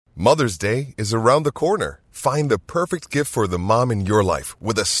Mother's Day is around the corner. Find the perfect gift for the mom in your life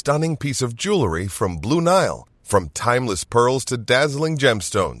with a stunning piece of jewelry from Blue Nile. From timeless pearls to dazzling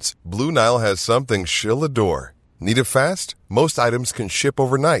gemstones, Blue Nile has something she'll adore. Need it fast? Most items can ship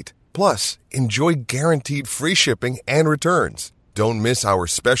overnight. Plus, enjoy guaranteed free shipping and returns. Don't miss our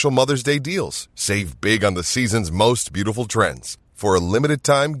special Mother's Day deals. Save big on the season's most beautiful trends. For a limited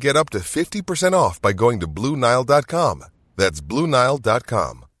time, get up to 50% off by going to BlueNile.com. That's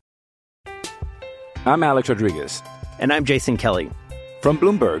BlueNile.com. I'm Alex Rodriguez. And I'm Jason Kelly. From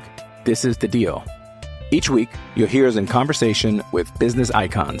Bloomberg, this is The Deal. Each week, you'll hear us in conversation with business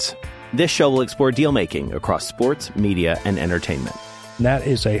icons. This show will explore deal-making across sports, media, and entertainment. That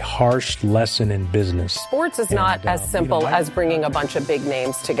is a harsh lesson in business. Sports is not as simple as bringing a bunch of big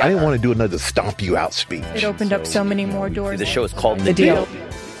names together. I didn't want to do another stomp you out speech. It opened up so many more doors. The show is called The Deal.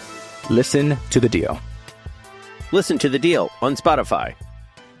 Listen to The Deal. Listen to The Deal on Spotify.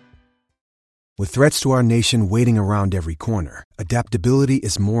 With threats to our nation waiting around every corner, adaptability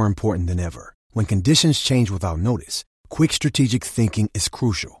is more important than ever. When conditions change without notice, quick strategic thinking is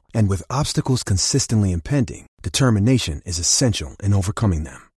crucial. And with obstacles consistently impending, determination is essential in overcoming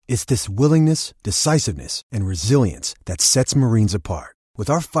them. It's this willingness, decisiveness, and resilience that sets Marines apart. With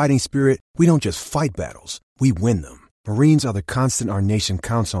our fighting spirit, we don't just fight battles, we win them. Marines are the constant our nation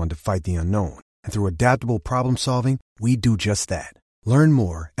counts on to fight the unknown. And through adaptable problem solving, we do just that. Learn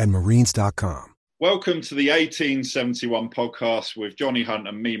more at Marines.com. Welcome to the 1871 podcast with Johnny Hunt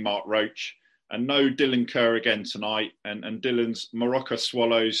and me, Mark Roach. And no Dylan Kerr again tonight. And Dylan's Morocco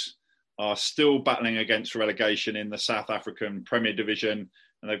Swallows are still battling against relegation in the South African Premier Division.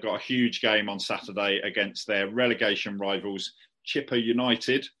 And they've got a huge game on Saturday against their relegation rivals, Chipper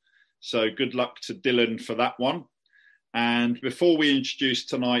United. So good luck to Dylan for that one. And before we introduce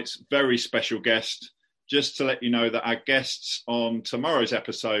tonight's very special guest, just to let you know that our guests on tomorrow's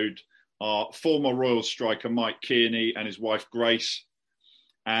episode are former Royal striker Mike Kearney and his wife Grace.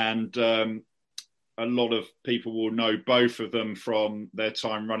 And a lot of people will know both of them from their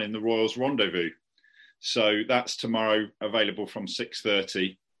time running the Royals Rendezvous. So that's tomorrow, available from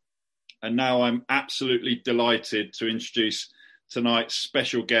 6:30. And now I'm absolutely delighted to introduce tonight's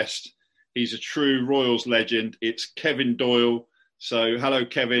special guest. He's a true Royals legend. It's Kevin Doyle. So hello,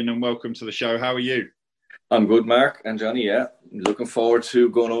 Kevin, and welcome to the show. How are you? I'm good, Mark and Johnny, yeah. I'm looking forward to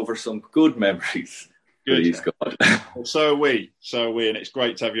going over some good memories. Good. Please, God. Well, so are we, and it's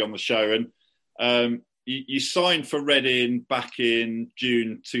great to have you on the show. And you signed for Reading back in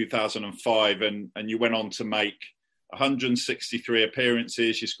June 2005, and you went on to make 163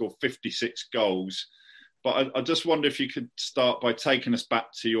 appearances. You scored 56 goals. But I just wonder if you could start by taking us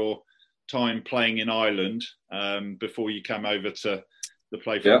back to your time playing in Ireland before you came over to the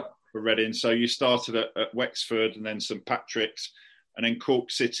play for Reading. So you started at Wexford and then St Patrick's and then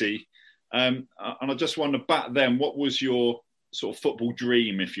Cork City. And I just wonder, back then, what was your sort of football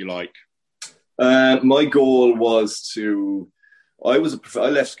dream, if you like? My goal was I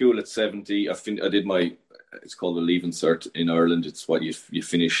left school at 70. I did it's called a Leaving Cert in Ireland. It's what you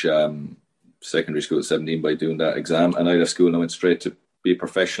finish secondary school at 17 by doing that exam. And I left school and I went straight to be a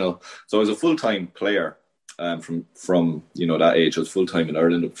professional. So I was a full-time player from that age. I was full-time in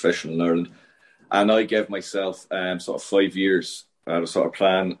Ireland, a professional in Ireland. And I gave myself sort of 5 years. I had a sort of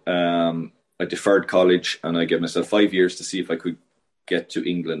plan. I deferred college and I gave myself 5 years to see if I could get to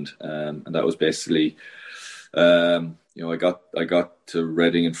England. And that was basically, I got to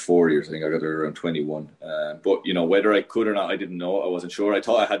Reading in 4 years. I think I got there around 21. But, whether I could or not, I didn't know. I wasn't sure. I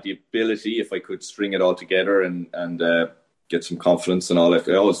thought I had the ability if I could string it all together and get some confidence and all.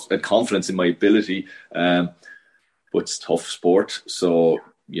 I always had confidence in my ability. But it's tough sport, so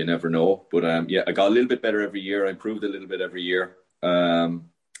you never know. But I got a little bit better every year. I improved a little bit every year.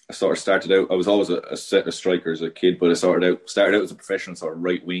 I sort of started out, I was always a striker as a kid, but I started out as a professional sort of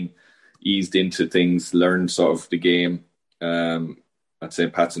right wing, eased into things, learned sort of the game at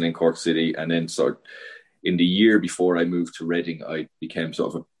St Pat's and in Cork City. And then sort of in the year before I moved to Reading, I became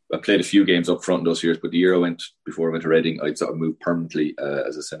I played a few games up front those years, but the year before I went to Reading, I'd sort of moved permanently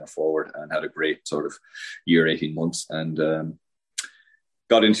as a centre forward and had a great sort of year, 18 months. And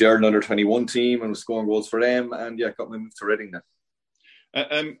got into the Ireland under-21 team and was scoring goals for them. And got my move to Reading then.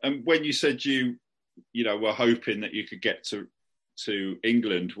 And when you said you were hoping that you could get to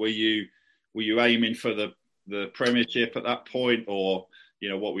England, were you aiming for the Premiership at that point, or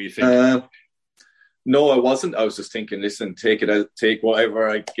what were you thinking? No, I wasn't. I was just thinking, listen, take it out, take whatever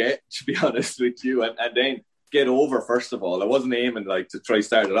I get. To be honest with you, and then get over. First of all, I wasn't aiming to try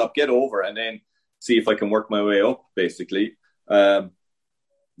start it up. Get over, and then see if I can work my way up. Basically, I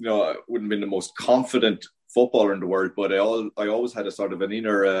wouldn't have been the most confident footballer in the world, but I always had a sort of an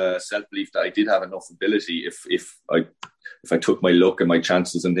inner self-belief that I did have enough ability if I took my luck and my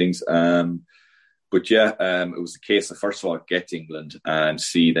chances and things. But yeah, it was the case of first of all get to England and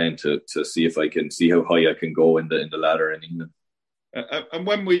see then to see if I can see how high I can go in the ladder in England. And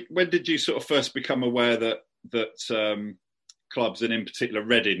when did you sort of first become aware that clubs, and in particular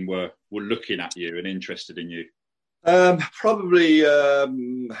Reading, were looking at you and interested in you? Probably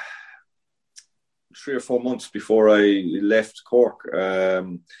 3 or 4 months before I left Cork.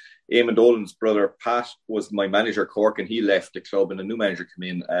 Eamon Dolan's brother Pat was my manager at Cork, and he left the club, and a new manager came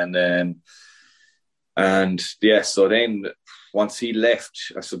in, and yeah. So then, once he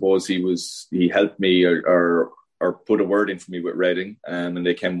left, I suppose he helped me or put a word in for me with Reading, and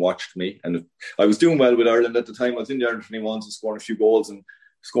they came and watched me. And I was doing well with Ireland at the time. I was in the Ireland 21s and scoring a few goals and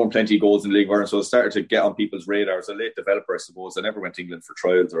scoring plenty of goals in League Ireland. So I started to get on people's radars. A late developer, I suppose. I never went to England for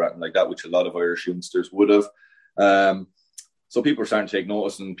trials or anything like that, which a lot of Irish youngsters would have. So people were starting to take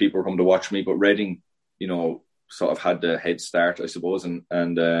notice, and people were coming to watch me. But Reading, sort of had the head start, I suppose. And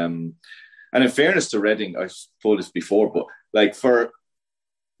in fairness to Reading, I've told this before, but I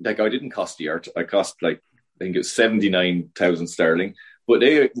didn't cost the earth. I cost I think it was 79,000 sterling, but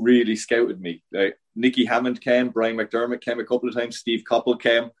they really scouted me. Nicky Hammond came, Brian McDermott came a couple of times, Steve Coppell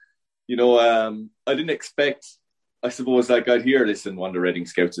came. I didn't expect, I suppose, I'd hear, listen, one of the Reading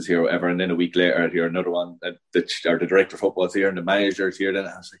scouts is here or whatever, and then a week later I'd hear another one, the director of football is here and the manager is here. Then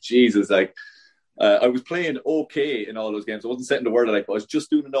I was like, Jesus, I was playing okay in all those games. I wasn't setting the world but I was just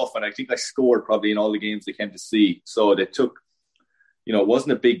doing enough, and I think I scored probably in all the games they came to see. So they took, it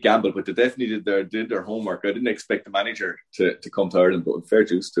wasn't a big gamble, but they definitely did their homework. I didn't expect the manager to come to Ireland, but in fair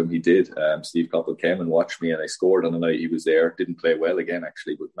dues to him, he did. Steve Coppell came and watched me, and I scored on the night he was there. Didn't play well again,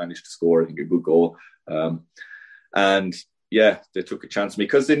 actually, but managed to score, I think, a good goal. And yeah, they took a chance on me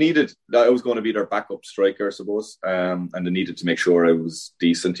because I was going to be their backup striker, I suppose. And they needed to make sure I was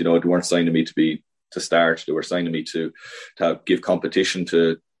decent. They weren't signing me to start. They were signing me to give competition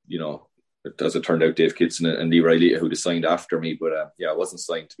to, as it turned out, Dave Kitson and Lee Riley, who they signed after me. But I wasn't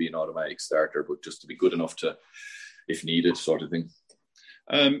signed to be an automatic starter, but just to be good enough to, if needed, sort of thing.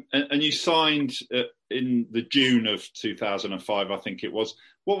 And you signed in the June of 2005, I think it was.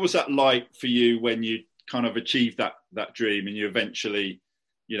 What was that like for you when you kind of achieved that dream and you eventually,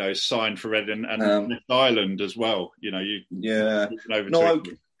 signed for Reading and left Ireland as well?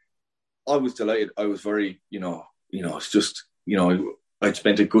 I was delighted. I was very, it's just, I'd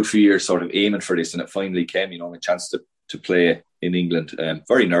spent a good few years sort of aiming for this, and it finally came, a chance to play in England.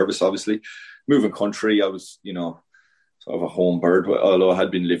 Very nervous, obviously. Moving country, I was, sort of a home bird, although I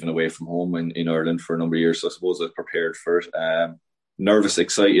had been living away from home in Ireland for a number of years, so I suppose I was prepared for it. Nervous,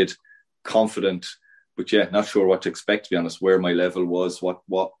 excited, confident, but yeah, not sure what to expect, to be honest, where my level was,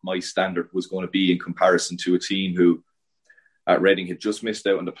 what my standard was going to be in comparison to a team who at Reading had just missed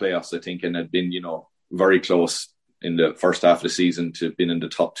out on the playoffs, I think, and had been, very close in the first half of the season to been in the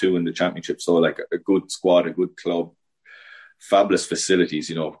top 2 in the championship. So a good squad, a good club, fabulous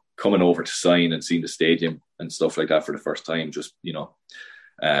facilities, coming over to sign and seeing the stadium and stuff like that for the first time. Just,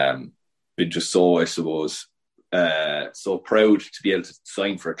 been just so, I suppose, so proud to be able to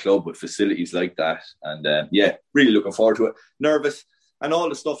sign for a club with facilities like that. And really looking forward to it. Nervous. And all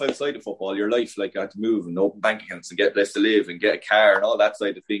the stuff outside of football, your life, I had to move and open bank accounts and get a place to live and get a car and all that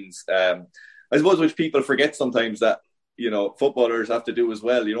side of things. I suppose which people forget sometimes that, footballers have to do as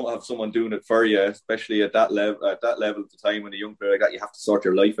well. You don't have someone doing it for you, especially at that level at the time when a young player like that, you have to sort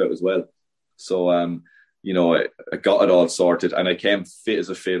your life out as well. So, I got it all sorted, and I came fit as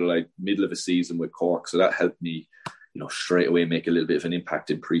a fiddle, middle of a season with Cork. So that helped me, straight away make a little bit of an impact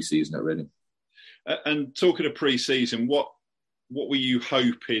in pre-season at Reading. And talking of pre-season, what were you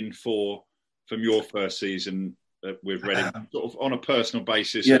hoping for from your first season with Reading, sort of on a personal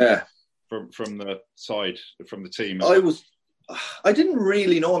basis? Yeah. From the side, from the team? I didn't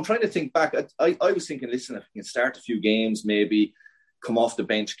really know. I'm trying to think back. I was thinking, listen, if we can start a few games, maybe come off the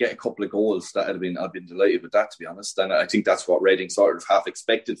bench, get a couple of goals, I'd been delighted with that, to be honest. And I think that's what Reading sort of half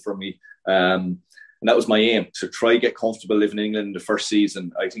expected from me. And that was my aim, to try get comfortable living in England in the first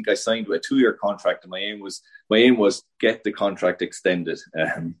season. I think I signed with a 2-year contract, and my aim was get the contract extended,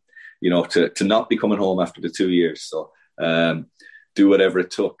 to not be coming home after the 2 years. So, do whatever it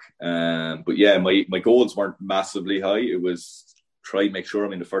took. But yeah, my goals weren't massively high. It was try and make sure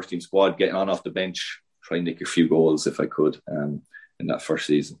I'm in the first team squad, getting on off the bench, try and nick a few goals if I could in that first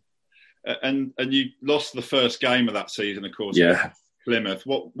season. And you lost the first game of that season, of course. Yeah. Plymouth.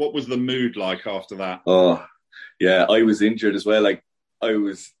 What was the mood like after that? Oh, yeah, I was injured as well. We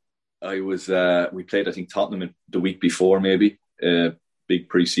played, I think, Tottenham the week before, maybe. big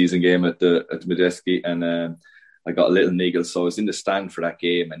pre-season game at the Medeski, and I got a little niggle, so I was in the stand for that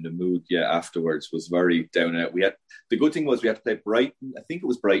game, and the mood, afterwards was very down and out. The good thing was we had to play Brighton. I think it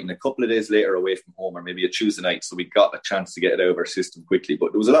was Brighton a couple of days later away from home, or maybe a Tuesday night, so we got a chance to get it out of our system quickly.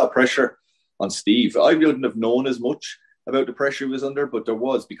 But there was a lot of pressure on Steve. I wouldn't have known as much about the pressure he was under, but there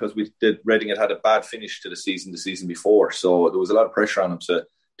was, because Reading had a bad finish to the season before, so there was a lot of pressure on him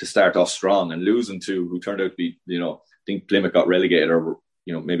to start off strong, and losing to who turned out to be, I think Plymouth got relegated, or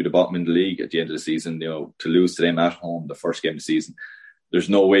maybe the bottom in the league at the end of the season, to lose to them at home the first game of the season. There's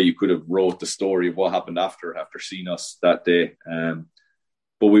no way you could have wrote the story of what happened after seeing us that day.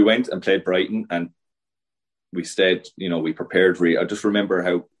 But we went and played Brighton, and we stayed, we prepared. I just remember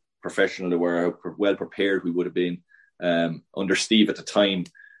how professional they were, how well prepared we would have been under Steve at the time.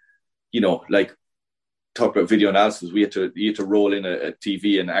 Like, talk about video analysis, we had to roll in a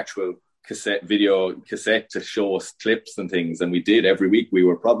TV, an actual cassette to show us clips and things, and we did every week. We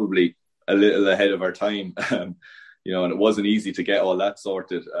were probably a little ahead of our time, and it wasn't easy to get all that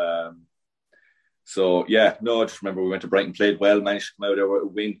sorted. I just remember we went to Brighton, played well, managed to come out there with a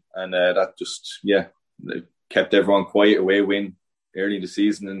win, and that just kept everyone quiet. Away win early in the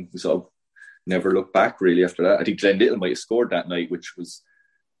season, and we sort of never looked back really after that. I think Glenn Little might have scored that night, which was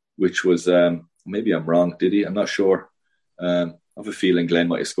maybe I'm wrong, did he? I'm not sure. I have a feeling Glenn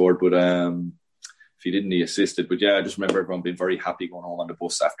might have scored, but if he didn't, he assisted. But I just remember everyone being very happy going home on the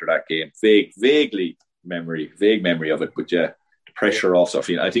bus after that game. Vague memory of it, but the pressure off.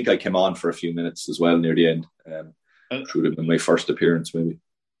 I think I came on for a few minutes as well near the end. Should have been my first appearance, maybe.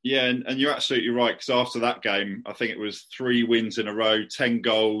 Yeah, and you're absolutely right, because after that game, I think it was 3 wins in a row, 10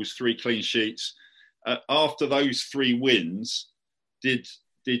 goals, 3 clean sheets. After those 3 wins, did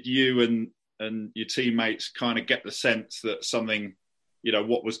you and your teammates kind of get the sense that something,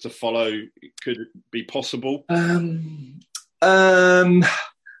 what was to follow could be possible? I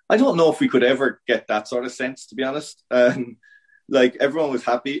don't know if we could ever get that sort of sense, to be honest. Like, everyone was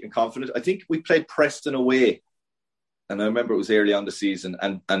happy and confident. I think we played Preston away, and I remember it was early on the season,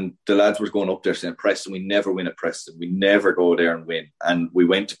 and the lads were going up there saying, Preston, we never win at Preston. We never go there and win. And we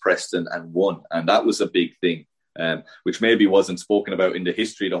went to Preston and won, and that was a big thing. Which maybe wasn't spoken about in the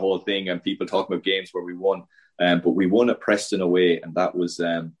history of the whole thing, and people talking about games where we won, but we won at Preston away, and that was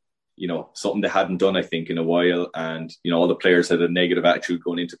something they hadn't done, I think, in a while. And all the players had a negative attitude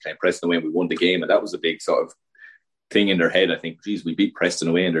going into playing Preston away, and we won the game, and that was a big sort of thing in their head. I think, geez, we beat Preston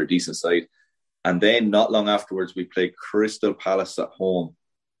away, and they're a decent side. And then not long afterwards, we played Crystal Palace at home.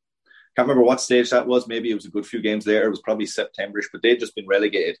 Can't remember what stage that was. Maybe it was a good few games later. It was probably Septemberish, but they'd just been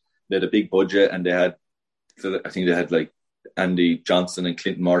relegated. They had a big budget, and I think they had like Andy Johnson and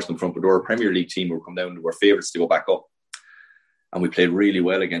Clinton Morrison front, but they were a Premier League team who were come down, who were favourites to go back up. And we played really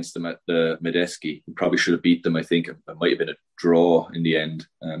well against them at the Medeski. We probably should have beat them. I think it might have been a draw in the end.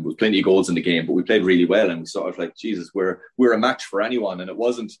 There was plenty of goals in the game, but we played really well, and we sort of like, Jesus, we're a match for anyone. And it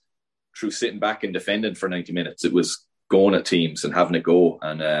wasn't through sitting back and defending for 90 minutes. It was going at teams and having a go,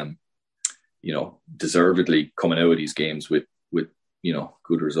 and deservedly coming out of these games with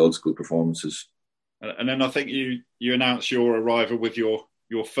good results, good performances. And then I think you announced your arrival with your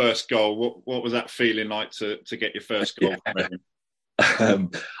first goal. What was that feeling like to get your first goal?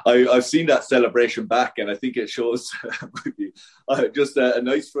 I've seen that celebration back, and I think it shows just a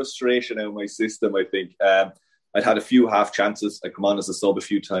nice frustration out of my system, I think. I'd had a few half chances. I'd come on as a sub a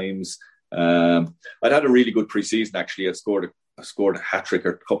few times. I'd had a really good pre-season, actually. I scored a hat-trick,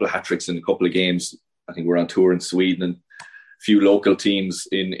 or a couple of hat-tricks in a couple of games. I think we're on tour in Sweden and a few local teams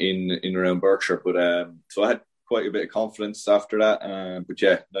in around Berkshire. But so I had quite a bit of confidence after that.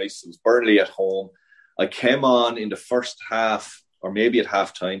 But nice. It was Burnley at home. I came on in the first half, or maybe at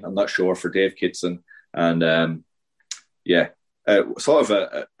half-time, I'm not sure, for Dave Kitson. And sort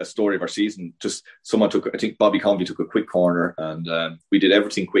of a story of our season. Just someone I think Bobby Convey took a quick corner, and we did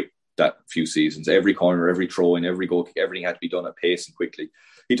everything quick that few seasons. Every corner, every throw in, every goal kick, everything had to be done at pace and quickly.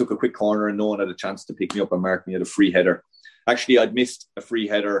 He took a quick corner, and no one had a chance to pick me up and mark me at a free header. Actually, I'd missed a free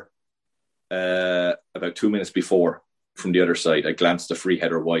header about 2 minutes before from the other side. I glanced a free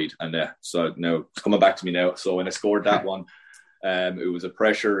header wide, and so now it's coming back to me now. So when I scored that one, it was a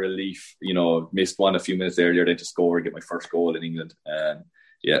pressure relief. Missed one a few minutes earlier, then to score and get my first goal in England.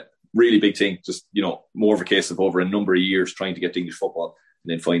 Really big thing. Just more of a case of over a number of years trying to get to English football,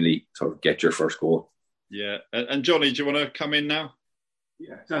 and then finally sort of get your first goal. Yeah, and Johnny, do you want to come in now?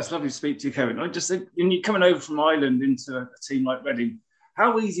 Yeah, it's lovely to speak to you, Kevin. I just think when you're coming over from Ireland into a team like Reading,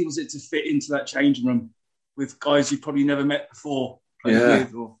 how easy was it to fit into that changing room with guys you've probably never met before?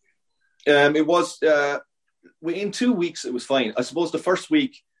 It was. In 2 weeks, it was fine. I suppose the first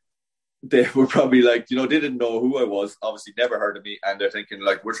week, they were probably like, they didn't know who I was, obviously never heard of me, and they're thinking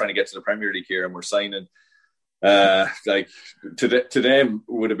like, we're trying to get to the Premier League here and we're signing like to them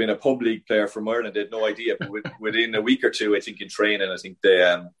would have been a pub league player from Ireland. They had no idea, but within a week or two, I think in training, I think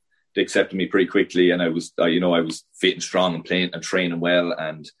they accepted me pretty quickly, and I was fit and strong and playing and training well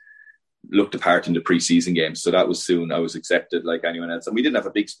and looked the part in the pre-season games. So that was soon I was accepted like anyone else, and we didn't have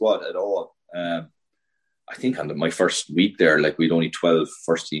a big squad at all. I think on my first week there, like we'd only 12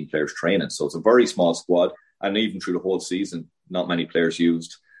 first team players training. So it's a very small squad. And even through the whole season, not many players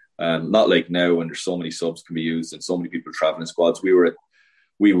used. Not like now when there's so many subs can be used and so many people traveling squads. We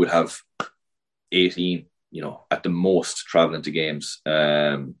would have 18, at the most traveling to games.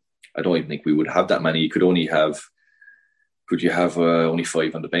 I don't even think we would have that many. Could you have only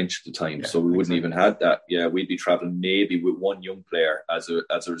 5 on the bench at the time? Yeah, so we wouldn't even have that. Yeah, we'd be traveling maybe with one young player as a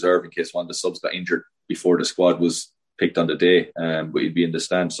reserve in case one of the subs got injured before the squad was picked on the day. But you'd be in the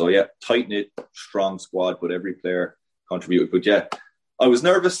stand. So yeah, tight-knit, strong squad, but every player contributed. But yeah, I was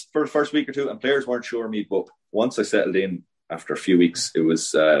nervous for the first week or two and players weren't sure of me. But once I settled in after a few weeks, it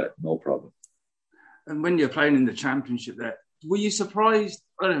was no problem. And when you're playing in the Championship there, were you surprised?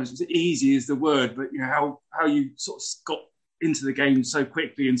 I don't know if easy is the word, but how you sort of got into the game so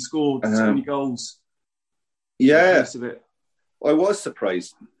quickly and scored so many goals. Yeah, I was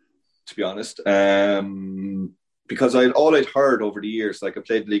surprised, to be honest, because all I'd heard over the years, like I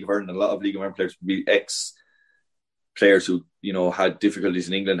played League of Ireland, and a lot of League of Ireland players would be ex-players who had difficulties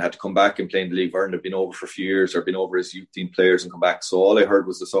in England, had to come back and play in the League of Ireland, have been over for a few years or been over as youth team players and come back. So all I heard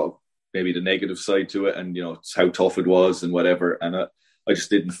was the sort of maybe the negative side to it, and how tough it was and whatever. And I just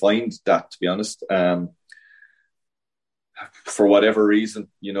didn't find that, to be honest. For whatever reason,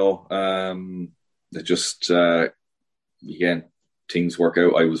 it just, again, things work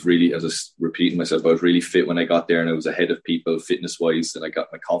out. I was really, as I was repeating myself, I was really fit when I got there and I was ahead of people fitness-wise, and I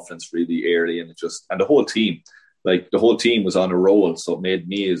got my confidence really early, and and the whole team was on a roll, so it made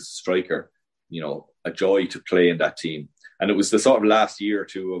me as a striker, a joy to play in that team. And it was the sort of last year or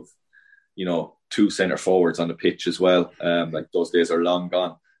two of, 2 centre forwards on the pitch as well. Like those days are long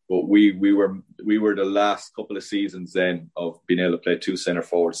gone. But we were the last couple of seasons then of being able to play 2 centre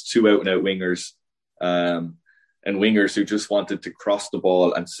forwards, 2 out and out wingers, and wingers who just wanted to cross the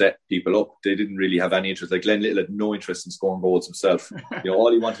ball and set people up. They didn't really have any interest. Like Glenn Little had no interest in scoring goals himself.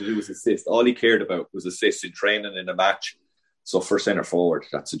 All he wanted to do was assist. All he cared about was assist in training in a match. So for centre forward,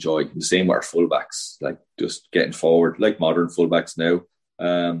 that's a joy. And the same with our fullbacks, like just getting forward, like modern fullbacks now.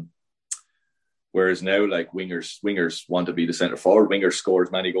 Whereas now, like wingers want to be the centre forward. Wingers score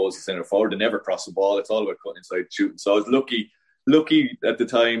as many goals as centre forward. They never cross the ball. It's all about cutting inside, shooting. So I was lucky at the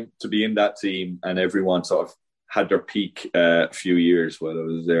time to be in that team, and everyone sort of had their peak a few years while I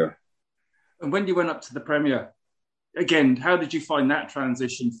was there. And when you went up to the Premier, again, how did you find that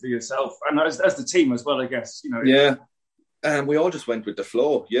transition for yourself and as the team as well? I guess Yeah, we all just went with the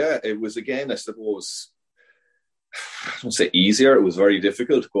flow. Yeah, it was again, I suppose. I don't say easier, it was very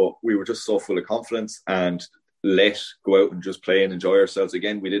difficult, but we were just so full of confidence and let go out and just play and enjoy ourselves.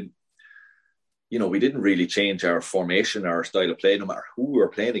 Again, we didn't really change our formation, our style of play, no matter who we were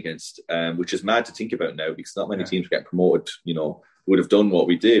playing against, which is mad to think about now because not many teams getting promoted, would have done what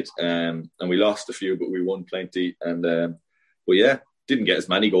we did. And we lost a few, but we won plenty. And but yeah, didn't get as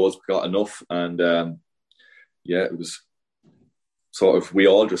many goals, but got enough. And it was sort of, we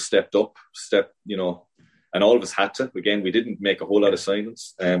all just stepped up, and all of us had to. Again, we didn't make a whole lot of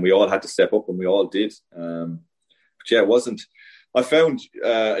signings, and we all had to step up, and we all did. But yeah, it wasn't. I found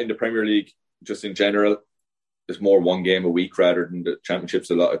in the Premier League, just in general, there's more 1 game a week rather than the Championships.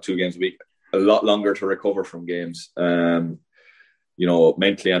 A lot of 2 games a week. A lot longer to recover from games.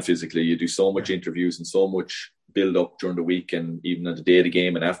 Mentally and physically, you do so much interviews and so much build up during the week, and even on the day of the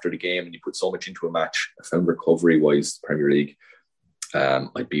game and after the game, and you put so much into a match. I found recovery-wise, Premier League.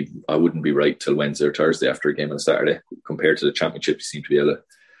 I wouldn't be right till Wednesday or Thursday after a game on Saturday. Compared to the Championship, you seem to be able to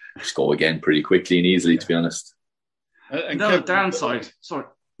just go again pretty quickly and easily, to be honest. The downside. Sorry.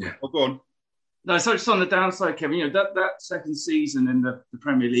 Yeah. Oh, go on. No, so just on the downside, Kevin, that second season in the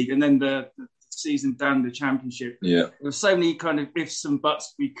Premier League and then the season down the Championship. Yeah. There were so many kind of ifs and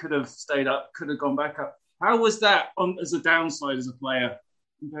buts. We could have stayed up, could have gone back up. How was that as a downside as a player?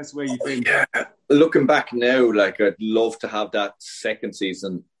 Compared to where you've been? Yeah. Looking back now, like I'd love to have that second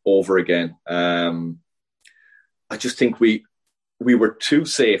season over again. I just think we were too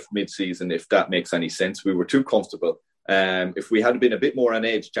safe mid-season, if that makes any sense. We were too comfortable. If we had been a bit more on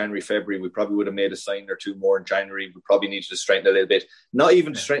edge January, February, we probably would have made a sign or 2 more in January. We probably needed to strengthen a little bit. Not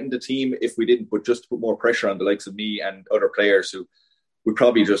even to strengthen the team if we didn't, but just to put more pressure on the likes of me and other players who we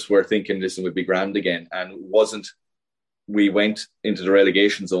probably just were thinking, listen, we'd be grand again. And we went into the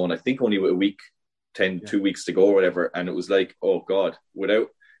relegation zone, I think only with a week, 2 weeks to go or whatever. And it was like, oh God, without,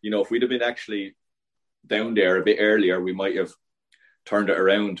 if we'd have been actually down there a bit earlier, we might have turned it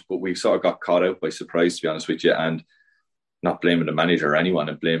around, but we sort of got caught out by surprise, to be honest with you. And not blaming the manager or anyone,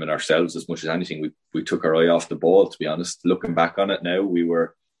 and blaming ourselves as much as anything. We took our eye off the ball, to be honest. Looking back on it now, we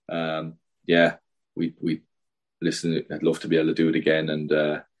were, we listen, I'd love to be able to do it again and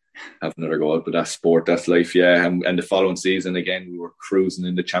have another go out, but that's sport, that's life, yeah. And the following season, again, we were cruising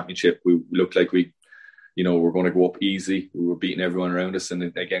in the championship. We looked like we were going to go up easy. We were beating everyone around us. And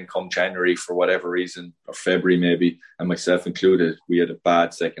again, come January, for whatever reason, or February maybe, and myself included, we had a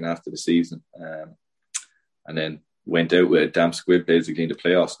bad second half of the season. And then went out with a damn squib basically in the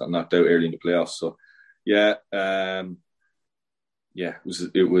playoffs, got knocked out early in the playoffs. So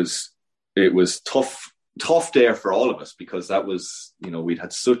it was tough there for all of us, because that was, we'd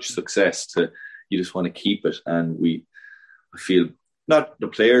had such success you just want to keep it. And I feel, not the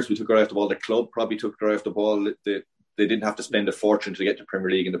players, we took our eye off the ball, the club probably took their eye off the ball. They didn't have to spend a fortune to get to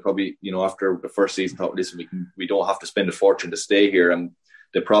Premier League, and they probably, after the first season thought, listen, we don't have to spend a fortune to stay here. And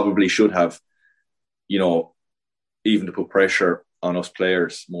they probably should have, even to put pressure on us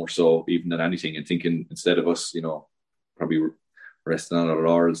players more so even than anything, and thinking instead of us, probably resting on our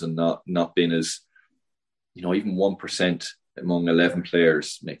laurels and not being as, even 1% among 11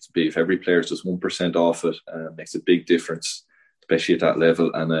 players makes a big, if every player is just 1% off it, makes a big difference, especially at that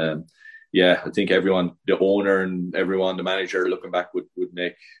level. And I think everyone, the owner and everyone, the manager, looking back would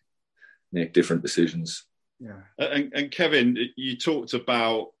make different decisions. Yeah. And Kevin, you talked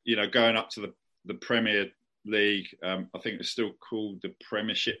about, going up to the Premier League. I think it was still called the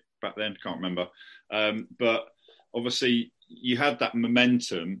Premiership back then, can't remember. But obviously you had that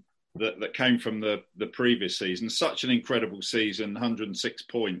momentum that came from the previous season. Such an incredible season, 106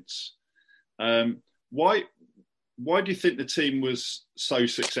 points. Why do you think the team was so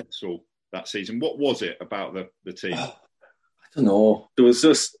successful that season? What was it about the team? I don't know. There was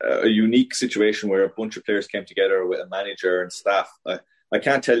just a unique situation where a bunch of players came together with a manager and staff. I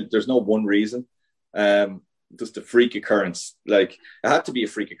can't tell. There's no one reason. Just a freak occurrence. Like, it had to be a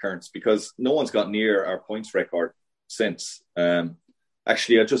freak occurrence because no one's got near our points record since.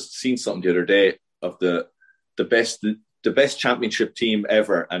 Actually, I just seen something the other day of the best championship team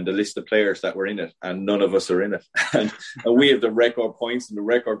ever and the list of players that were in it, and none of us are in it. and we have the record points and the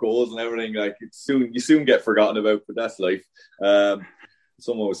record goals and everything. Like, you soon get forgotten about, but that's life.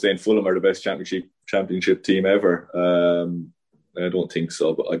 Someone was saying Fulham are the best championship team ever. I don't think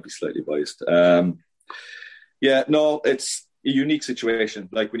so, but I'd be slightly biased. It's a unique situation.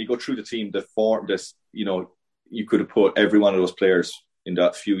 Like, when you go through the team, the form, you could have put every one of those players in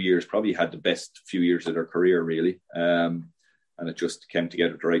that few years, probably had the best few years of their career, really. And it just came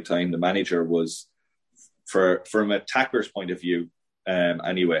together at the right time. The manager was, from a attacker's point of view,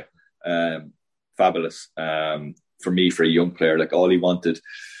 anyway, fabulous. For me, for a young player, like, all he wanted,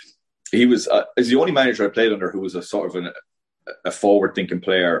 he was is the only manager I played under who was a sort of a forward-thinking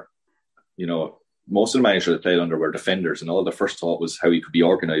player. Most of the managers I played under were defenders, and all the first thought was how he could be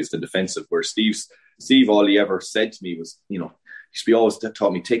organised and defensive. Where Steve, all he ever said to me was, he always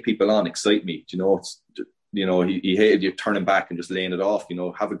taught me, take people on, excite me. He hated you turning back and just laying it off.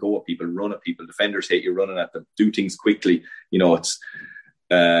 Have a go at people, run at people. Defenders hate you running at them. Do things quickly.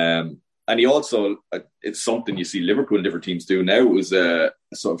 And he also, it's something you see Liverpool and different teams do now. It was a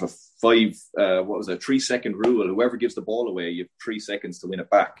sort of a 3-second rule. Whoever gives the ball away, you have 3 seconds to win it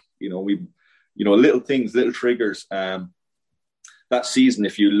back. Little things, little triggers. That season,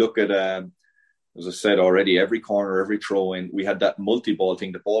 if you look at, as I said already, every corner, every throw in, we had that multi-ball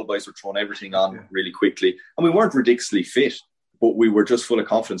thing. The ball boys were throwing everything on really quickly. And we weren't ridiculously fit, but we were just full of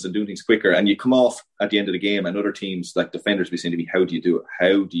confidence and doing things quicker. And you come off at the end of the game, and other teams, like defenders, be saying to me, how do you do it?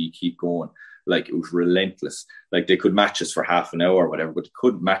 How do you keep going? Like, it was relentless. Like, they could match us for half an hour or whatever, but they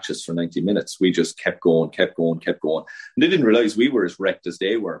couldn't match us for 90 minutes. We just kept going. And they didn't realise we were as wrecked as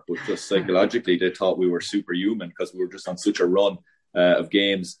they were, but just psychologically, they thought we were superhuman because we were just on such a run of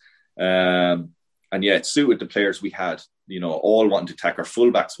games. And it suited the players we had, all wanting to attack. Our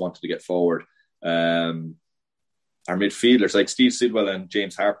fullbacks wanted to get forward. Our midfielders, like Steve Sidwell and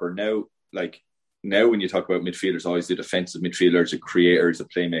James Harper, now when you talk about midfielders, always the defensive midfielder, a creator, a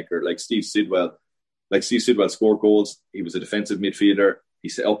playmaker. Like Steve Sidwell scored goals. He was a defensive midfielder. He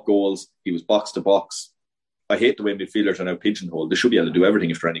set up goals. He was box to box. I hate the way midfielders are now pigeonholed. They should be able to do everything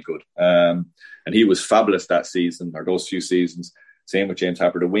if they're any good. And he was fabulous that season, or those few seasons. Same with James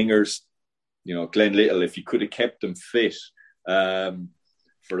Harper. The wingers, Glenn Little, if you could have kept him fit for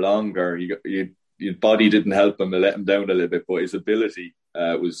longer, your body didn't help him, it let him down a little bit, but his ability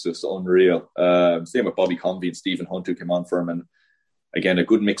It was just unreal. Same with Bobby Convey and Stephen Hunt, who came on for him. And again, a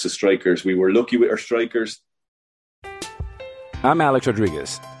good mix of strikers. We were lucky with our strikers. I'm Alex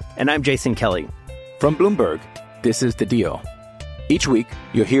Rodriguez. And I'm Jason Kelly. From Bloomberg, this is The Deal. Each week,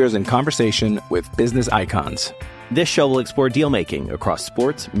 you'll hear us in conversation with business icons. This show will explore deal-making across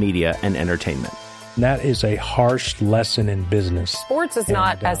sports, media, and entertainment. That is a harsh lesson in business. Sports is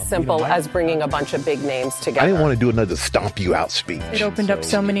not as simple as bringing a bunch of big names together. I didn't want to do another stomp you out speech. It opened up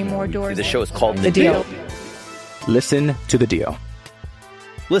so many more doors. The show is called The Deal. Listen to The Deal.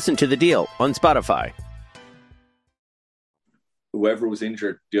 Listen to The Deal on Spotify. Whoever was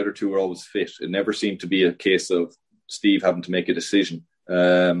injured, the other two were always fit. It never seemed to be a case of Steve having to make a decision. We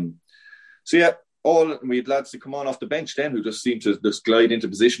had lads to come on off the bench then who just seemed to just glide into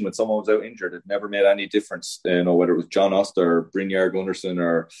position when someone was out injured. It never made any difference, whether it was John Oster or Brynjar Gunnarsson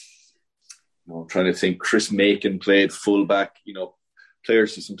or, I'm trying to think, Chris Macon played fullback.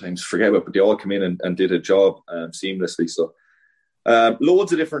 Players you sometimes forget about, but they all come in and did a job seamlessly. So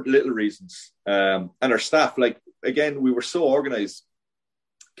loads of different little reasons. And our staff, again, we were so organised.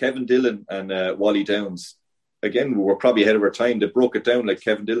 Kevin Dillon and Wally Downs, again, we were probably ahead of our time. They broke it down, like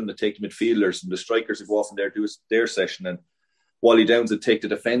Kevin Dillon would take the midfielders and the strikers would go off and do their session, and Wally Downs would take the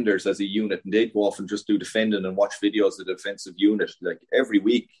defenders as a unit and they'd go off and just do defending and watch videos of the defensive unit every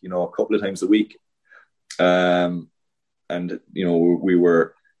week, a couple of times a week. We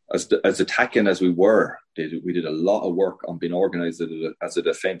were as attacking as we were. We did a lot of work on being organised as a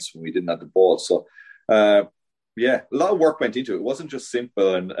defence when we didn't have the ball. So, a lot of work went into it. It wasn't just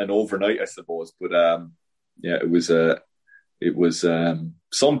simple and overnight, I suppose, but it was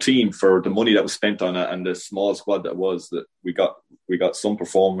some team for the money that was spent on it and the small squad that was, that we got some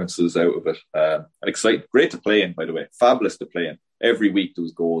performances out of it. And exciting, great to play in, by the way, fabulous to play in. Every week there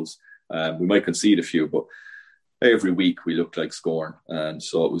was goals. We might concede a few, but every week we looked like scoring, and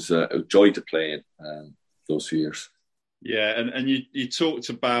so it was a joy to play in those few years. Yeah, and you talked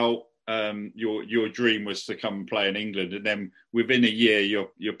about your dream was to come and play in England, and then within a year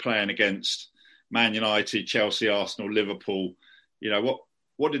you're playing against Man United, Chelsea, Arsenal, Liverpool.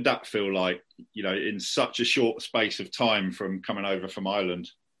 What did that feel like, in such a short space of time from coming over from Ireland?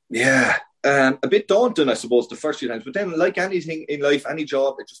 Yeah, a bit daunting, I suppose, the first few times. But then, like anything in life, any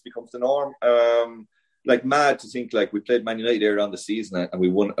job, it just becomes the norm. Mad to think, we played Man United earlier on the season and we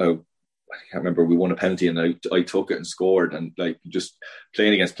won I can't remember, we won a penalty and I took it and scored. And just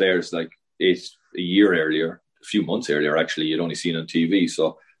playing against players a year earlier, a few months earlier, actually, you'd only seen on TV.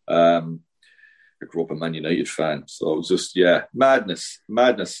 So, I grew up a Man United fan, so it was just madness.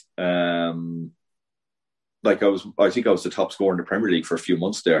 I think I was the top scorer in the Premier League for a few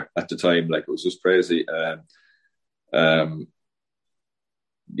months there at the time. It was just crazy.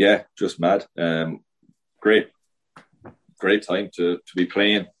 Just mad. Great time to be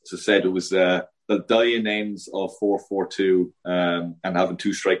playing. As I said, it was the dying ends of 4-4-2 and having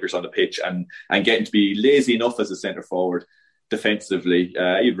two strikers on the pitch and getting to be lazy enough as a centre forward. Defensively,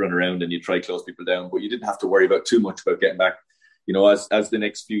 you'd run around and you'd try to close people down, but you didn't have to worry about too much about getting back. As the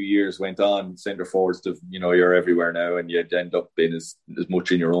next few years went on, centre forwards, you're everywhere now, and you'd end up being as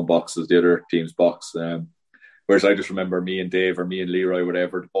much in your own box as the other team's box. Whereas I just remember me and Dave or me and Leroy,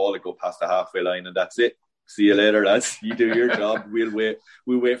 whatever, the ball would go past the halfway line, and that's it. See you later, lads. You do your job. We'll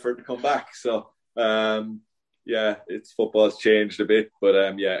wait for it to come back. So, it's football's changed a bit, but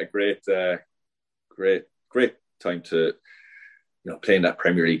a great time to. Playing that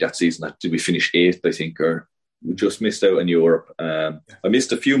Premier League that season. Did we finish 8th, I think, or we just missed out in Europe? I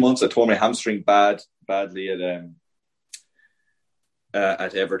missed a few months. I tore my hamstring badly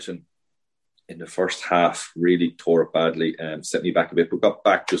at Everton in the first half. Really tore it badly and set me back a bit, but got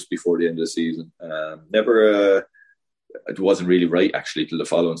back just before the end of the season. It wasn't really right actually till the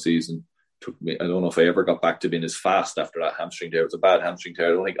following season. Took me. I don't know if I ever got back to being as fast after that hamstring tear. It was a bad hamstring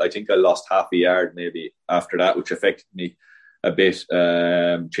tear. I think I lost half a yard maybe after that, which affected me a bit,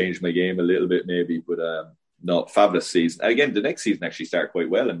 changed my game a little bit maybe, but not fabulous season. And again, the next season actually started quite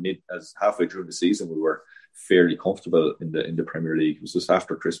well, and as halfway through the season we were fairly comfortable in the Premier League. It was just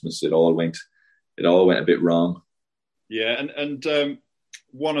after Christmas it all went a bit wrong. Yeah, and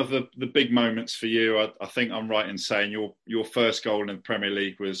one of the big moments for you, I think I'm right in saying your first goal in the Premier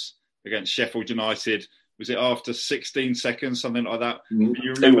League was against Sheffield United. Was it after 16 seconds, something like that?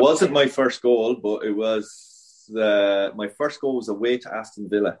 It wasn't my first goal, but it was. My first goal was away to Aston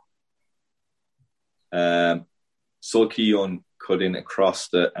Villa. Sol Keown cut in across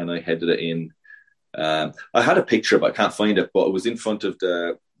and I headed it in. I had a picture, but I can't find it. But it was in front of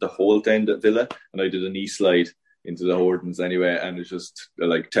the Holt end at Villa, and I did a knee slide into the Hordens anyway. And it's just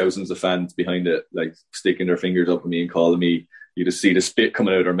thousands of fans behind it, sticking their fingers up at me and calling me you just see the spit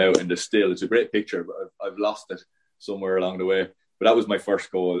coming out of their mouth and the still. It's a great picture, but I've lost it somewhere along the way. But that was my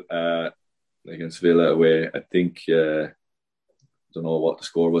first goal against Villa away. I think, I don't know what the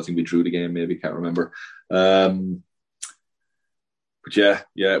score was. I think we drew the game, maybe, can't remember. But yeah,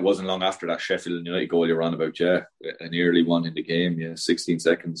 it wasn't long after that Sheffield United goal you're on about, an early one in the game, 16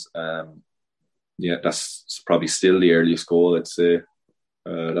 seconds. That's probably still the earliest goal, I'd say.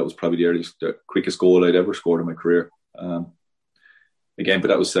 That was probably the quickest goal I'd ever scored in my career. Again, but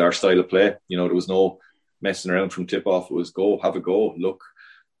that was our style of play. There was no messing around from tip-off. It was go, have a go, look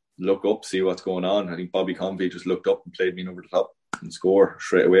up, see what's going on. I think Bobby Convey just looked up and played me over the top and score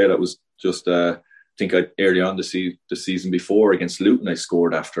straight away. That was just... I think early on the season before against Luton, I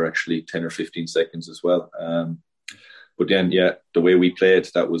scored after actually 10 or 15 seconds as well. But then, the way we played,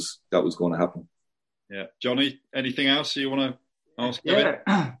 that was going to happen. Yeah, Johnny, anything else you want to ask?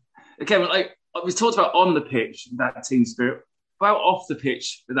 Kevin, we talked about on the pitch, that team spirit. About off the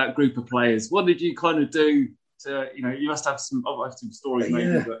pitch with that group of players, what did you kind of do to? You must have some stories,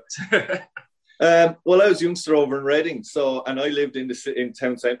 maybe. But well, I was a youngster over in Reading, and I lived in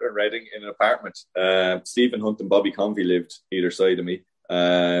town centre in Reading in an apartment. Stephen Hunt and Bobby Convey lived either side of me,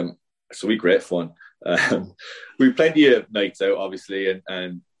 so we had great fun. We had plenty of nights out, obviously,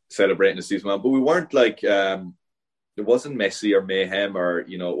 and celebrating the season, but we weren't like it wasn't messy or mayhem, or it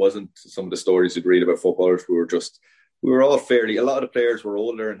wasn't some of the stories you'd read about footballers. We were all fairly. A lot of the players were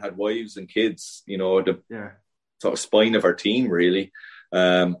older and had wives and kids. The sort of spine of our team, really.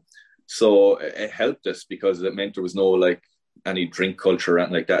 So it helped us because it meant there was no any drink culture or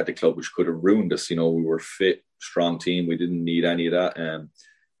anything like that at the club, which could have ruined us. We were a fit, strong team. We didn't need any of that.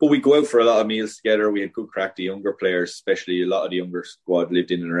 But we go out for a lot of meals together. We had good crack. The younger players, especially a lot of the younger squad,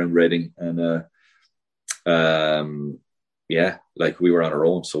 lived in and around Reading, and we were on our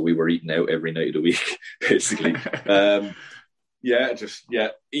own, so we were eating out every night of the week, basically.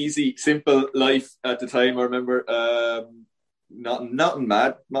 Easy, simple life at the time. I remember. Nothing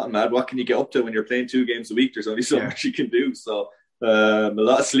mad. What can you get up to when you're playing 2 games a week? There's only so much you can do. So a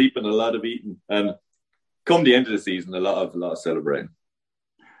lot of sleeping, a lot of eating, and come the end of the season, a lot of celebrating.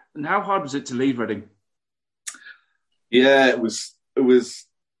 And how hard was it to leave Reading? Yeah, it was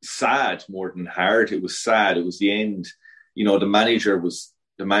sad more than hard. It was sad. It was the end.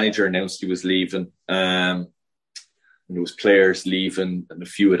 The manager announced he was leaving, and there was players leaving, and a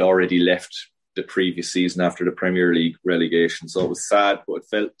few had already left the previous season after the Premier League relegation. So it was sad, but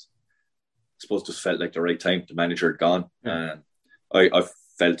it just felt like the right time. The manager had gone. And I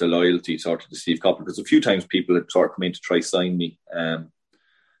felt a loyalty sort of to Steve Coppell, because a few times people had sort of come in to try sign me. And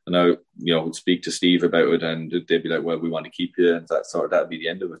I, would speak to Steve about it, and they'd be like, well, we want to keep you. And that'd be the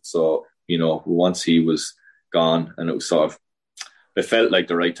end of it. So, once he was gone, and it was it felt like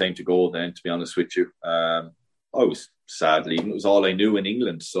the right time to go then, to be honest with you. I was sad leaving. It was all I knew in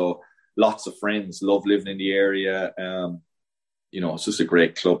England. So, lots of friends, love living in the area. It's just a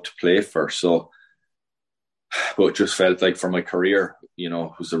great club to play for. So, but it just felt like for my career, it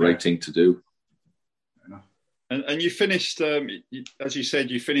was the right thing to do. And you finished, as you said,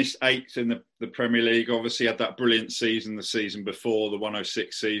 you finished 8th in the Premier League. Obviously, had that brilliant season the season before, the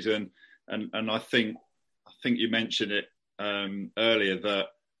 106 season. And I think you mentioned it earlier that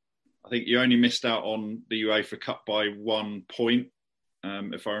I think you only missed out on the UEFA Cup by 1 point.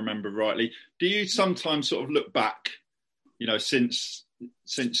 If I remember rightly. Do you sometimes sort of look back, since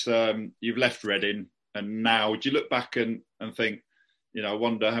you've left Reading and now, do you look back and think, I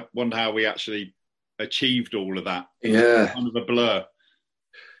wonder how we actually achieved all of that? Yeah. Kind of a blur.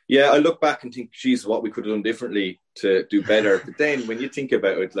 Yeah, I look back and think, geez, what we could have done differently to do better. But then when you think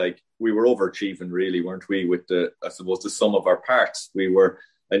about it, we were overachieving, really, weren't we, with the sum of our parts. We were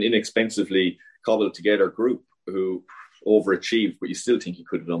an inexpensively cobbled together group who overachieved, but you still think you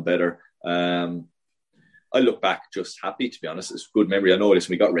could have done better. I look back just happy, to be honest. It's a good memory. I know this,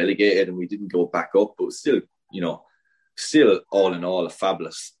 we got relegated and we didn't go back up, but still all in all, a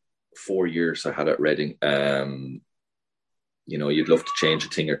fabulous 4 years I had at Reading. You'd love to change a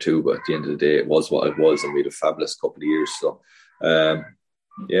thing or two, but at the end of the day, it was what it was, and we had a fabulous couple of years. So, I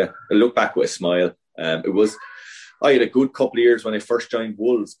look back with a smile. I had a good couple of years when I first joined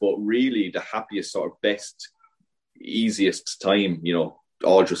Wolves, but really the happiest, sort of best, easiest time,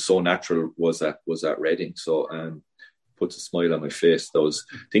 all just so natural was at Reading. So puts a smile on my face. Those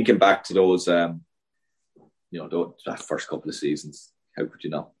thinking back to those that first couple of seasons, how could you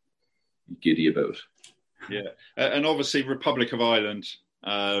not be giddy about it? Yeah, and obviously Republic of Ireland,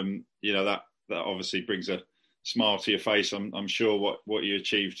 that obviously brings a smile to your face. I'm sure what you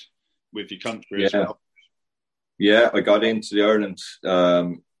achieved with your country as well. Yeah, I got into the Ireland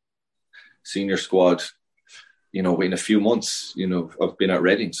senior squad in a few months, I've been at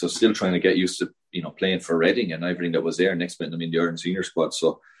Reading, so still trying to get used to, playing for Reading and everything that was there. Next minute I'm in the Ireland senior squad.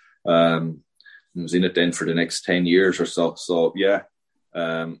 So I was in it then for the next 10 years or so. So yeah,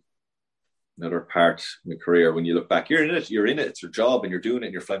 another part of my career, when you look back, you're in it, it's your job and you're doing it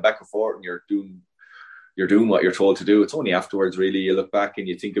and you're flying back and forth and you're doing what you're told to do. It's only afterwards really you look back and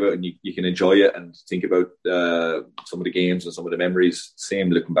you think about it and you can enjoy it and think about some of the games and some of the memories. Same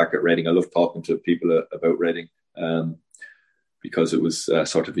looking back at Reading. I love talking to people about Reading because it was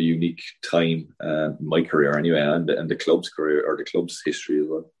sort of a unique time in my career anyway, and the club's career or the club's history as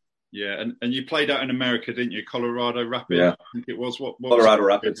well. Yeah, and you played out in America, didn't you? Colorado Rapids, yeah. I think it was. What Colorado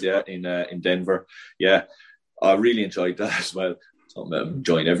Rapids, yeah, in Denver. Yeah, I really enjoyed that as well. Something I'm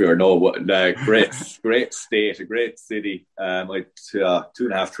enjoying everywhere. No, great state, a great city. I had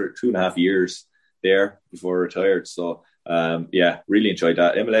 2.5 years there before I retired. So, really enjoyed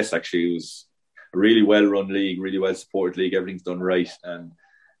that. MLS actually was a really well-run league, really well-supported league. Everything's done right. And,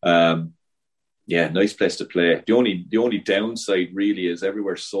 nice place to play. The only downside really is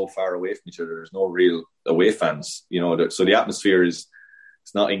everywhere's so far away from each other. There's no real away fans, so the atmosphere it's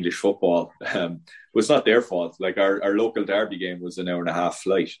not English football. But it's not their fault. Like our local derby game was an 1.5-hour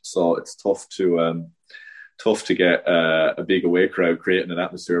flight, so it's tough to get a big away crowd creating an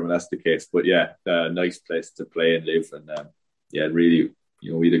atmosphere when that's the case. But yeah, nice place to play and live, and really,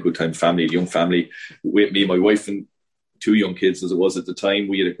 we had a good time. Young family with me, my wife, and 2 young kids as it was at the time.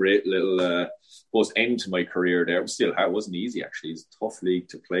 We had a great little end to my career there. It wasn't easy actually. It's a tough league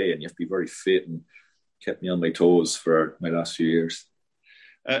to play, and you have to be very fit, and kept me on my toes for my last few years.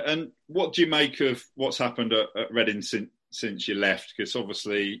 And what do you make of what's happened at Reading since you left? Because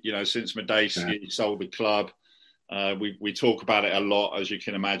obviously, since Medeski sold the club, we talk about it a lot, as you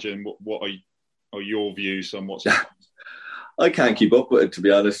can imagine. What are your views on what's happened? I can't keep up with it, to be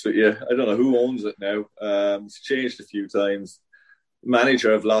honest with you. I don't know who owns it now. It's changed a few times.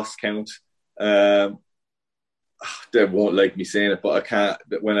 Manager, I've lost count. They won't like me saying it, but I can't.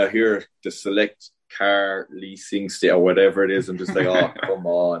 When I hear the Select car leasing state or whatever it is, I'm just like, oh, come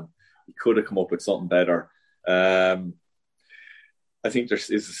on. You could have come up with something better. I think there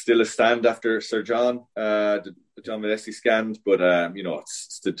is still a stand after Sir John, the John Medeski stand, but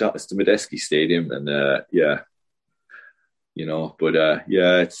it's the Medeski Stadium, and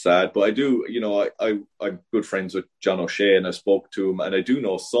it's sad. But I do, I'm good friends with John O'Shea, and I spoke to him, and I do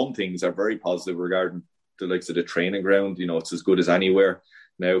know some things are very positive regarding the likes of the training ground. It's as good as anywhere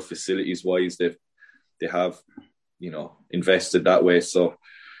now, facilities wise. They have, invested that way. So,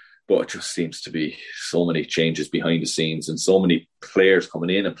 but it just seems to be so many changes behind the scenes and so many players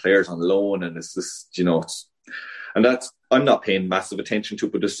coming in and players on loan. And it's just, and that's, I'm not paying massive attention to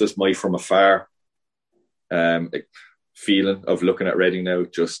it, but it's just my from afar feeling of looking at Reading now.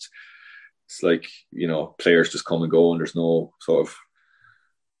 Just, it's like, players just come and go, and there's no sort of,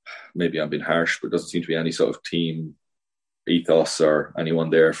 maybe I'm being harsh, but it doesn't seem to be any sort of team ethos or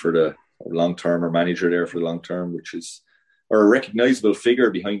anyone there for the long term, or manager there for the long term, or a recognisable figure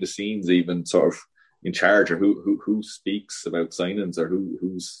behind the scenes, even sort of in charge, or who speaks about signings, or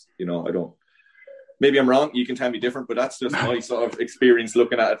who's I don't. Maybe I'm wrong. You can tell me different, but that's just my sort of experience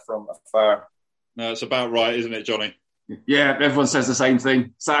looking at it from afar. No, it's about right, isn't it, Johnny? Yeah, everyone says the same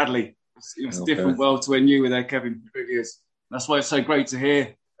thing. Sadly, it's a different world to when you were there, Kevin. It really is. That's why it's so great to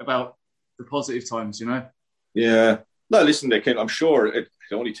hear about the positive times. Yeah. No, listen, I'm sure it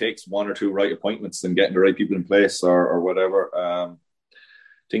only takes 1 or 2 right appointments and getting the right people in place or whatever.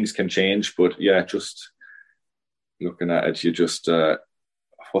 Things can change, but yeah, just looking at it, you just,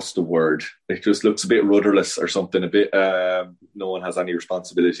 what's the word? It just looks a bit rudderless or something, a bit, no one has any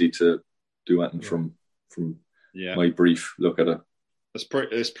responsibility to do anything from my brief look at it.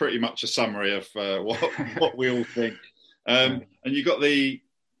 It's pretty much a summary of what we all think. And you got the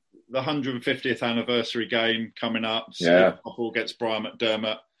 150th anniversary game coming up. Yeah. Liverpool gets Brian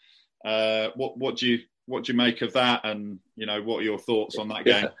McDermott. What do you make of that? And what are your thoughts on that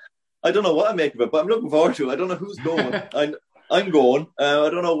game? I don't know what I make of it, but I'm looking forward to it. I don't know who's going. I'm going. I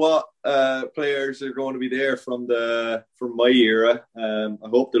don't know what players are going to be there from my era. I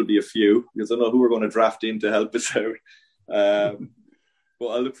hope there'll be a few, because I know who we're going to draft in to help us out. But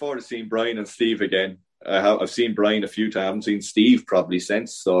I look forward to seeing Brian and Steve again. I've seen Brian a few times. I haven't seen Steve probably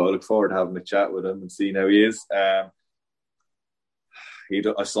since, so I look forward to having a chat with him and seeing how he is. I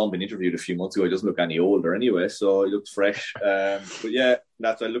saw him being interviewed a few months ago. He doesn't look any older anyway, so he looks fresh. But yeah,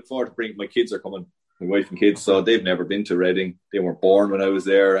 I look forward to bringing. My kids are coming, my wife and kids, so they've never been to Reading. They weren't born when I was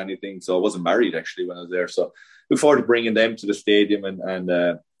there or anything, so I wasn't married actually when I was there. So look forward to bringing them to the stadium, and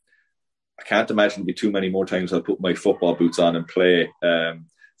I can't imagine it'll be too many more times I'll put my football boots on and play.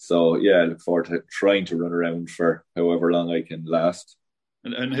 So yeah, I look forward to trying to run around for however long I can last.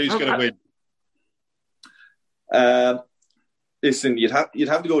 And who's going to win? Listen, you'd have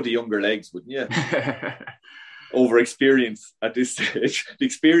to go to younger legs, wouldn't you? Over experience at this stage. The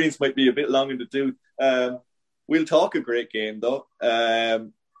experience might be a bit long in the tooth. We'll talk a great game though.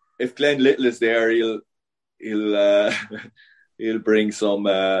 If Glenn Little is there, he'll bring some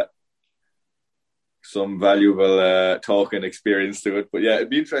valuable talking experience to it. But yeah,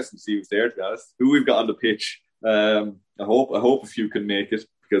 it'd be interesting to see who's there, to be honest. Who we've got on the pitch. I hope a few can make it,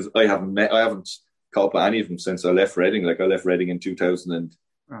 because I haven't caught up with any of them since I left Reading. Like, I left Reading in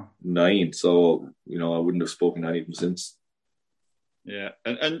 2009, so I wouldn't have spoken to any of them since. Yeah,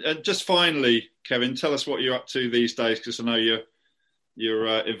 and just finally, Kevin, tell us what you're up to these days, because I know you're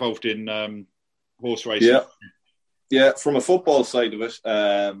involved in horse racing. Yeah. From a football side of it,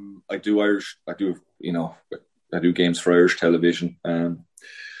 I do games for Irish television.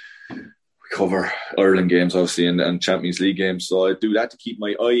 We cover Ireland games, obviously, and Champions League games. So I do that to keep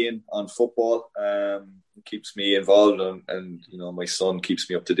my eye in on football. It keeps me involved, and my son keeps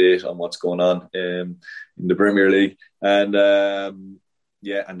me up to date on what's going on in the Premier League. And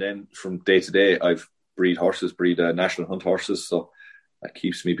and then from day to day, I've breed national hunt horses. So that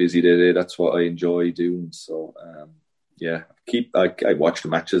keeps me busy day to day. That's what I enjoy doing. So I watch the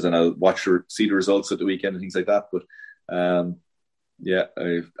matches, and I'll see the results at the weekend and things like that. But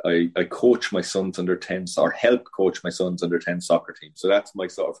I coach my son's under 10s, or help coach my son's under 10 soccer team. So that's my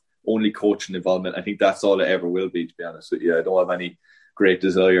sort of only coaching involvement. I think that's all it ever will be, to be honest with you. I don't have any great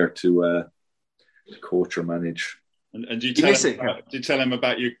desire to coach or manage. And do you tell him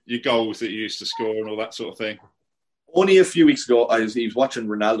about your goals that you used to score and all that sort of thing? Only a few weeks ago, he was watching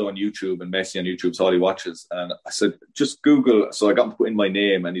Ronaldo on YouTube and Messi on YouTube. It's all he watches. And I said, just Google. So I got him to put in my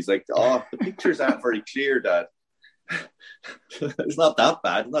name, and he's like, "Oh, the pictures aren't very clear, Dad." It's not that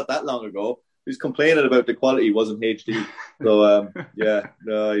bad. It's not that long ago. He was complaining about the quality wasn't HD. So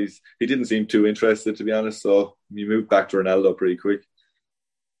he didn't seem too interested, to be honest. So he moved back to Ronaldo pretty quick.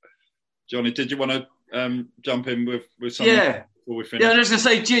 Johnny, did you want to jump in with something before we finish? Yeah, I was going to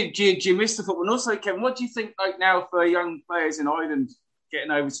say, do you miss the football? And also, Kevin, what do you think now for young players in Ireland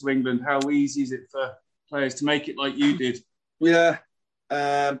getting over to England? How easy is it for players to make it like you did? Yeah.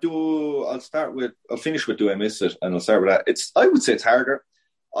 I'll finish with do I miss it, and I'll start with that. I would say it's harder,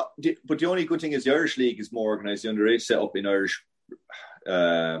 but the only good thing is the Irish League is more organised. The underage setup in Irish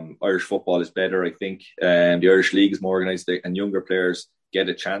football is better, I think. The Irish League is more organised, and younger players get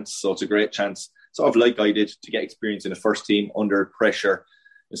a chance. So it's a great chance, sort of like I did, to get experience in a first team under pressure,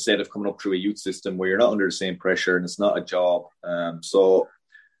 instead of coming up through a youth system where you're not under the same pressure and it's not a job. So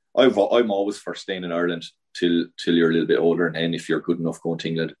I'm always for staying in Ireland till you're a little bit older, and then if you're good enough, going to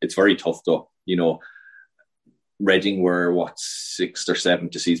England. It's very tough though. Reading were 6th or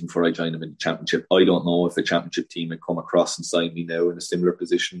 7th the season before I joined them in the championship. I don't know if a championship team had come across and signed me now in a similar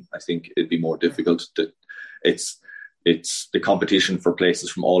position. I think it'd be more difficult. It's the competition for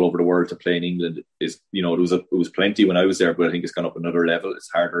places from all over the world to play in England is, it was plenty when I was there, but I think it's gone up another level. It's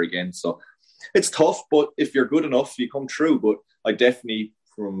harder again. So it's tough, but if you're good enough, you come through. But I definitely,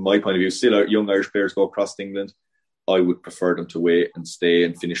 from my point of view, still young Irish players go across to England. I would prefer them to wait and stay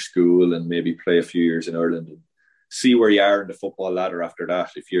and finish school and maybe play a few years in Ireland and see where you are in the football ladder after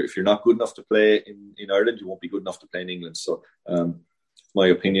that. If you're not good enough to play in Ireland, you won't be good enough to play in England. So my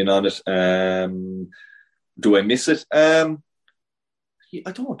opinion on it. Do I miss it? I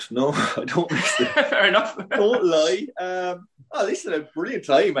don't know. I don't miss it. Fair enough. Don't lie. Listen, a brilliant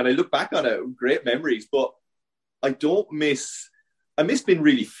time, and I look back on it, great memories. But I miss being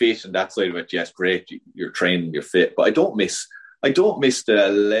really fit and that side of it. Yes, great. You're training, you're fit, but I don't miss the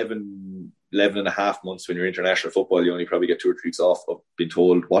 11 and a half months when you're international football. You only probably get 2 or 3 weeks off of being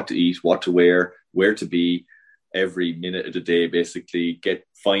told what to eat, what to wear, where to be every minute of the day, basically. Get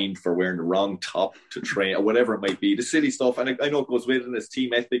fined for wearing the wrong top to train or whatever it might be. The silly stuff. And I know it goes with it, and it's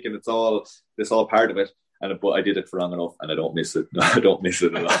team ethic, and it's all part of it. But I did it for long enough, and I don't miss it. I don't miss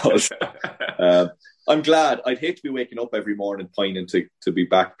it at all. I'm glad. I'd hate to be waking up every morning pining to be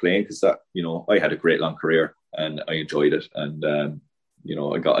back playing, because that, I had a great long career and I enjoyed it, and I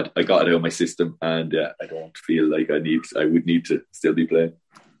got it out of my system, and I don't feel like I would need to still be playing.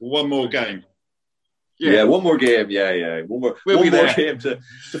 One more game. Yeah, one more game. Yeah. One more game to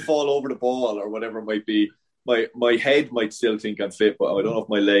fall over the ball or whatever it might be. My head might still think I'm fit, but I don't know if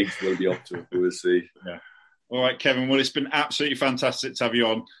my legs will be up to it. We'll see. Yeah. All right, Kevin. Well, it's been absolutely fantastic to have you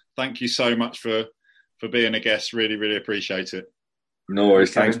on. Thank you so much for being a guest. Really, really appreciate it. No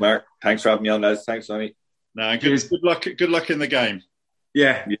worries. Thanks, Mark. Thanks for having me on, lads. Thanks, Sonny. No, good luck in the game.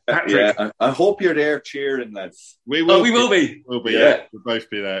 Yeah, Patrick. Yeah. I hope you're there cheering, lads. We will. We will be. We'll be. Yeah. We'll both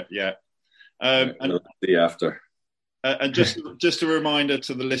be there. Yeah. And the after. And just a reminder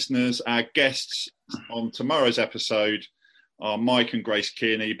to the listeners, our guests on tomorrow's episode are Mike and Grace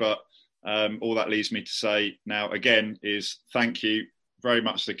Kearney. But all that leaves me to say now again is thank you very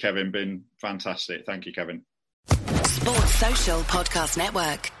much to Kevin. Been fantastic. Thank you, Kevin. Sports Social Podcast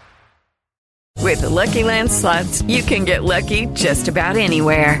Network. With the Lucky Land Slots, you can get lucky just about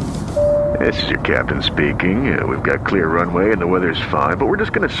anywhere. This is your captain speaking. We've got clear runway and the weather's fine, but we're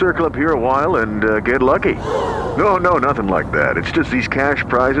just going to circle up here a while and get lucky. No, nothing like that. It's just these cash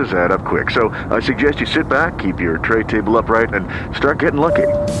prizes add up quick. So I suggest you sit back, keep your tray table upright, and start getting lucky.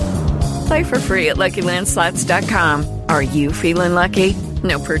 Play for free at LuckyLandSlots.com. Are you feeling lucky?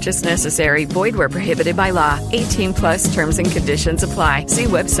 No purchase necessary. Void where prohibited by law. 18+ terms and conditions apply. See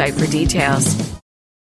website for details.